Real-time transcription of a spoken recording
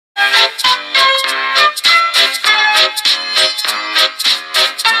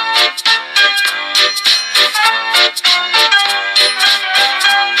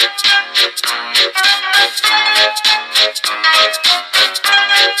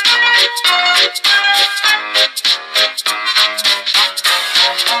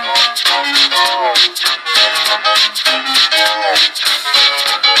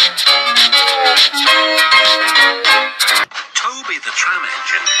Toby the tram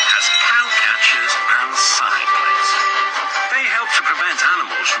engine has cow catchers and side plates. They help to prevent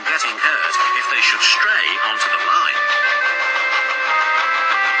animals from getting hurt if they should stray onto the line.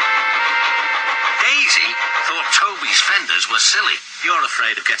 Daisy thought Toby's fenders were silly. You're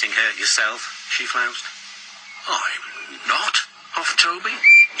afraid of getting hurt yourself, she flounced. I'm not, huffed Toby.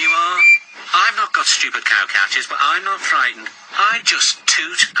 You are? I've not got stupid cow catchers, but I'm not frightened. I just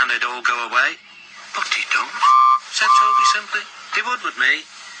toot and they'd all go away. But they don't, said Toby simply. They would with me.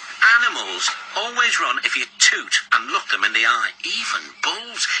 Animals always run if you toot and look them in the eye. Even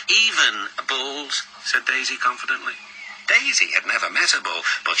bulls, said Daisy confidently. Daisy had never met a bull,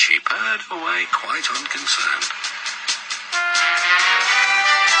 but she purred away quite unconcerned.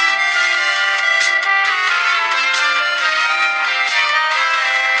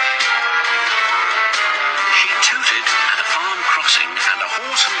 She tooted at a farm crossing and a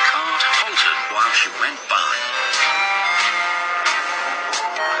horse and cart halted while she went by.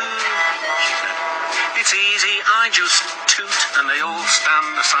 She said, it's easy, I just toot and they all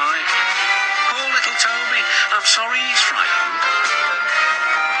stand aside. Poor little Toby, I'm sorry he's frightened.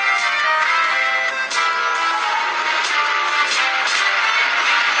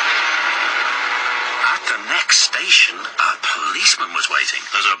 At the next station, a policeman was waiting.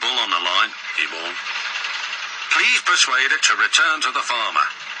 There's a bull on the line, he warned. Please persuade it to return to the farmer.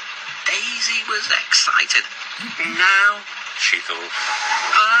 Daisy was excited. Now, she thought,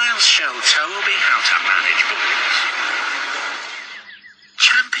 I'll show Toby how to manage bulls.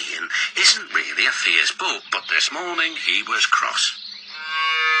 Champion isn't really a fierce bull, but this morning he was cross.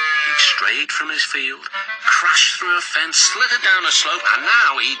 He'd strayed from his field, crashed through a fence, slithered down a slope, and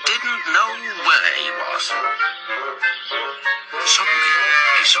now he didn't know where he was. Suddenly,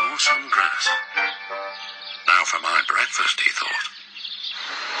 he saw some grass. Now for my breakfast, he thought.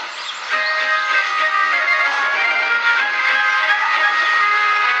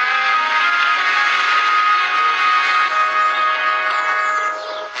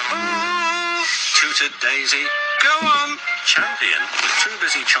 Tooted Daisy. Go on! Champion was too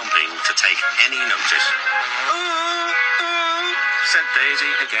busy chomping to take any notice. Said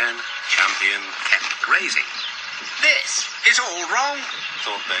Daisy again. Champion kept grazing. This is all wrong,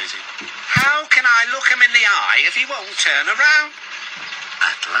 thought Daisy. How can I look him in the eye if he won't turn around?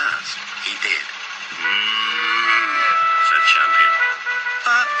 At last, he did. Said Champion.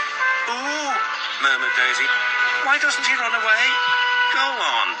 Murmured Daisy. Why doesn't he run away? Go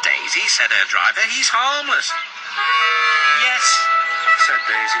on, Daisy, said her driver. He's harmless. Yes, said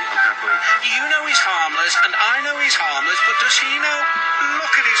Daisy unhappily. You know he's harmless, and I know he's harmless, but does he know?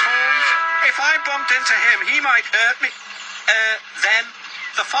 Look at his horns. If I bumped into him, he might hurt me. Then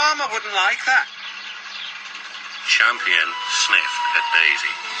the farmer wouldn't like that. Champion sniffed at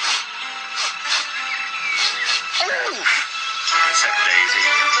Daisy. Oof, said Daisy,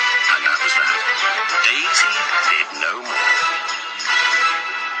 and that was that. Daisy did no more.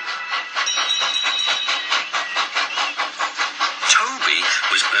 Toby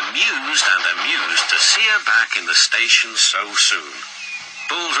was bemused and amused to see her back in the station so soon.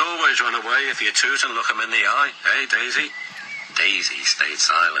 Bulls always run away if you toot and look them in the eye, eh, Daisy? Daisy stayed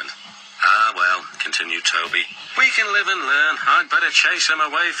silent. Ah, well, continued Toby, we can live and learn. I'd better chase him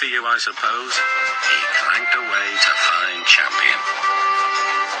away for you, I suppose. He clanked away to find Champion.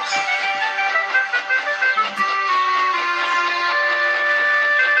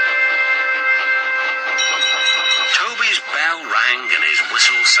 Toby's bell rang and his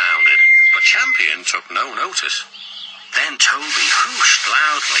whistle sounded, but Champion took no notice. Then Toby whooshed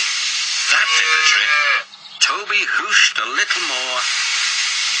loudly. That did the trick. Toby whooshed a little more,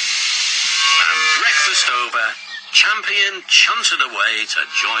 and breakfast over, Champion chunted away to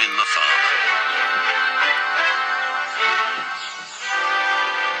join the farmer.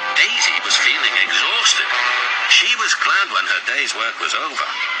 Daisy was feeling exhausted. She was glad when her day's work was over.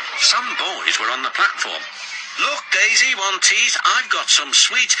 Some boys were on the platform. Look, Daisy, want teas? I've got some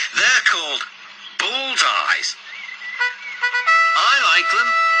sweets. They're called bullseyes. I like them.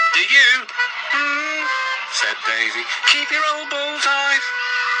 Do you? Said Daisy. Keep your old bullseyes.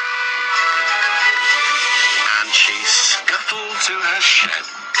 And she scuttled to her shed.